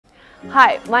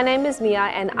Hi, my name is Mia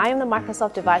and I am the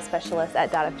Microsoft Device Specialist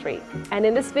at Data3. And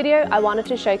in this video, I wanted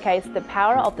to showcase the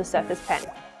power of the Surface Pen.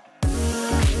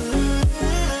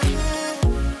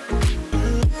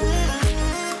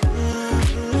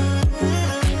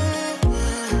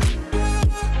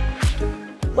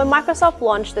 When Microsoft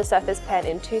launched the Surface Pen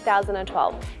in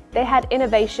 2012, they had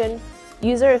innovation,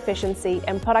 user efficiency,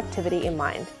 and productivity in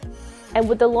mind. And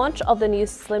with the launch of the new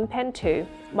Slim Pen 2,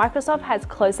 Microsoft has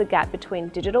closed the gap between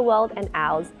digital world and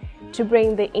ours to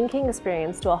bring the inking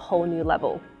experience to a whole new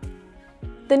level.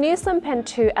 The new Slim Pen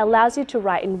 2 allows you to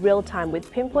write in real time with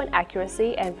pinpoint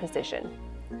accuracy and precision.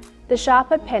 The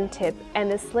sharper pen tip and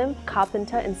the slim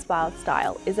carpenter-inspired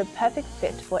style is a perfect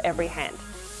fit for every hand.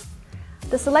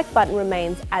 The select button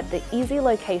remains at the easy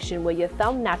location where your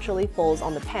thumb naturally falls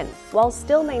on the pen, while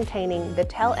still maintaining the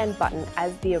tail end button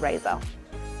as the eraser.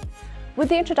 With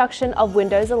the introduction of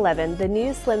Windows 11, the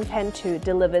new Slim Pen 2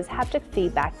 delivers haptic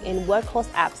feedback in workhorse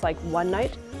apps like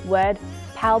OneNote, Word,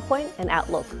 PowerPoint, and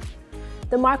Outlook.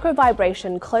 The micro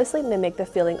vibration closely mimics the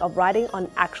feeling of writing on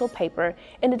actual paper,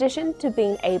 in addition to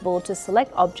being able to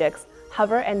select objects,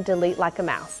 hover, and delete like a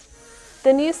mouse.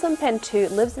 The new Slim Pen 2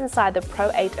 lives inside the Pro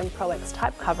 8 and Pro X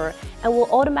type cover and will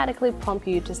automatically prompt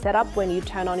you to set up when you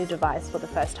turn on your device for the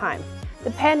first time.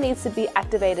 The pen needs to be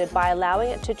activated by allowing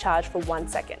it to charge for 1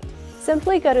 second.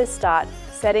 Simply go to Start,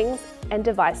 Settings, and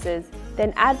Devices,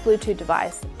 then add Bluetooth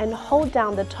device and hold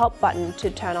down the top button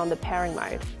to turn on the pairing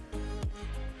mode.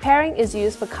 Pairing is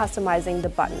used for customizing the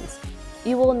buttons.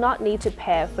 You will not need to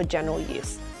pair for general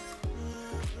use.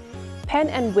 Pen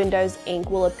and Windows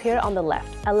ink will appear on the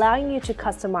left, allowing you to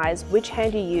customize which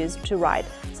hand you use to write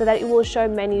so that it will show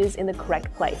menus in the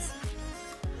correct place.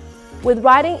 With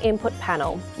Writing Input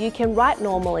panel, you can write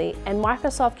normally and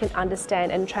Microsoft can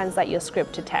understand and translate your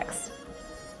script to text.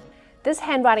 This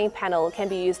handwriting panel can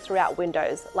be used throughout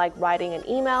Windows, like writing an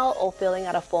email or filling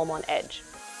out a form on Edge.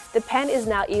 The pen is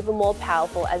now even more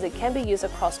powerful as it can be used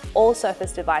across all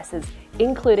Surface devices,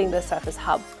 including the Surface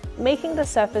Hub, making the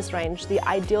Surface range the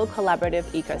ideal collaborative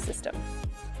ecosystem.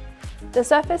 The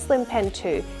Surface Slim Pen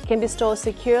 2 can be stored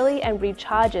securely and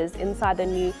recharges inside the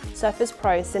new Surface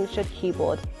Pro signature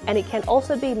keyboard, and it can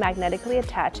also be magnetically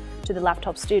attached to the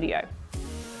laptop studio.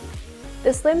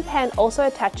 The Slim Pen also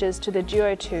attaches to the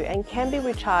Duo 2 and can be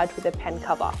recharged with a pen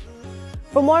cover.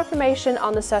 For more information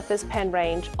on the Surface Pen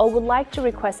range or would like to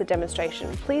request a demonstration,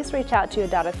 please reach out to your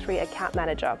Data3 account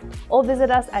manager or visit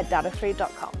us at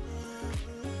data3.com.